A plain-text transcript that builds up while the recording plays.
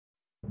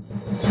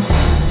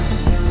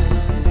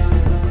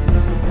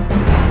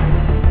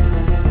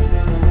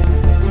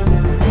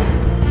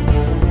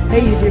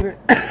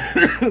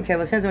Okay,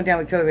 well, since I'm down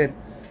with COVID,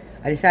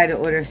 I decided to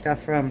order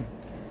stuff from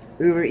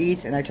Uber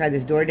Eats, and I tried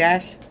this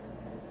DoorDash.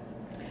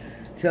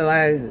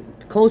 So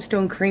Cold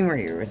Stone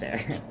Creamery was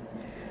there.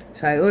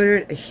 So I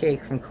ordered a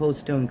shake from Cold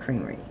Stone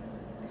Creamery.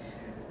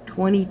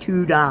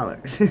 $22.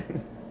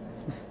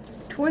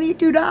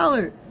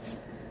 $22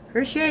 for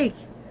a shake.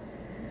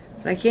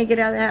 But I can't get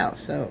out of the house,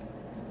 so.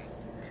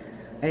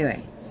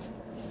 Anyway,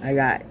 I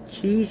got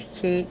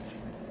cheesecake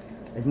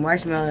with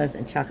marshmallows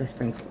and chocolate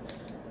sprinkles,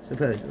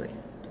 supposedly.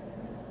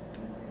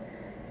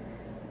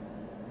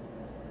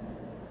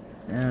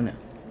 I don't know.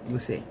 We'll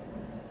see.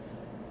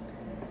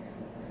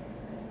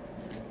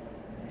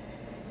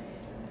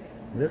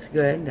 Looks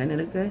good. Doesn't it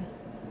look good?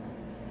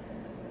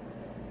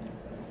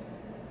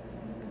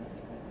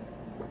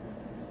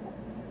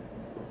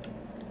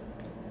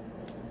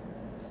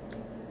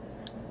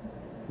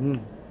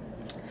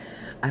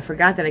 I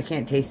forgot that I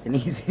can't taste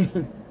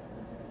anything.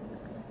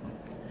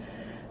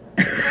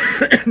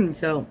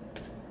 So,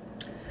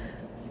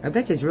 I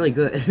bet you it's really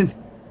good.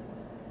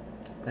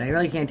 But I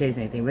really can't taste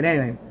anything. But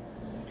anyway,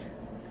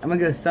 I'm gonna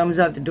go thumbs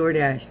up to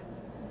DoorDash.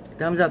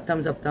 Thumbs up,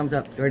 thumbs up, thumbs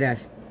up, DoorDash.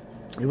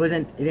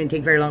 It didn't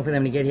take very long for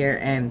them to get here,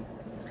 and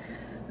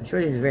I'm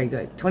sure this is very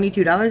good.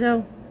 $22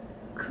 though?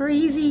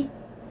 Crazy.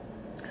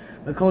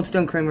 But Cold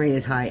Stone Creamery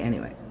is high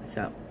anyway,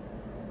 so.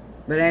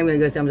 But I'm gonna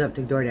go thumbs up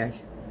to DoorDash.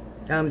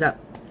 Thumbs up.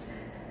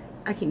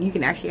 You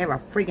can actually have a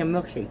freaking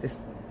milkshake just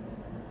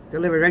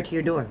delivered right to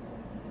your door.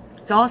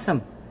 It's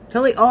awesome.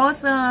 Totally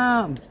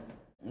awesome.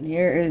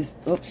 Here is,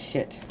 oops,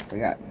 shit,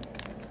 forgot.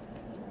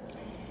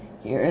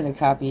 Here is a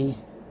copy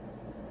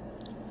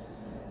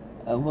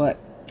of what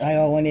I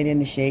all wanted in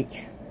the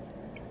shake.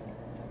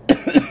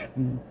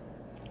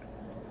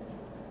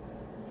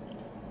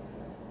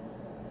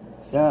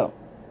 So,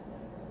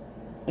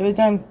 it was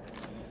done.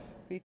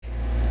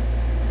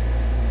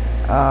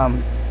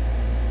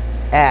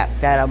 App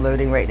that I'm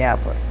loading right now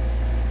for.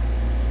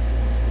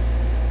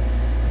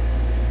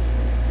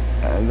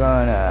 I'm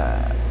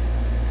gonna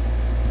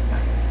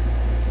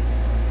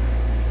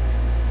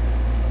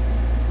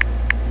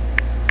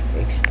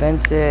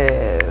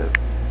expensive,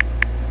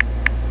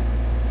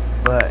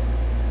 but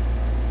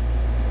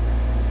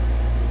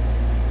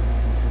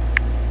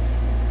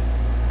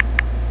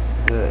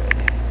good.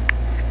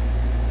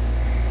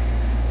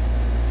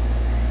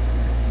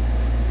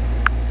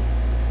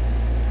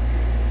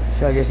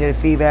 So I just did a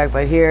feedback,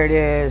 but here it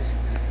is.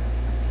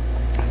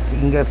 You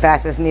can go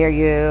fastest near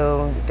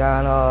you,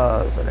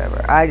 McDonald's,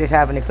 whatever. I just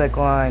happened to click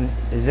on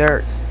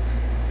desserts,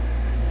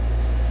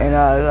 and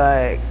I was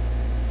like,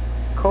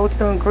 Cold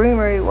Stone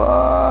Creamery,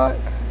 what?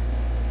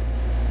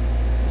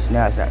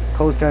 No, it's not.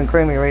 Cold Stone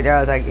Creamery right there. I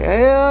was like,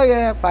 hell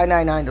yeah,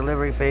 $5.99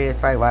 delivery fee. That's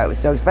probably why it was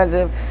so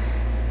expensive.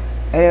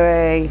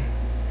 Anyway,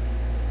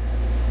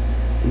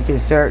 you can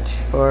search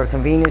for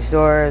convenience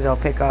stores. I'll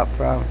pick up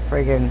from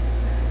friggin'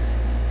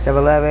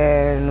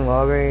 7-Eleven,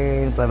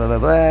 Walgreens, blah, blah, blah,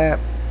 blah.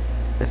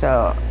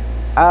 So,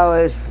 I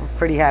was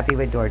pretty happy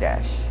with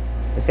DoorDash,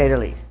 to say the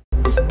least.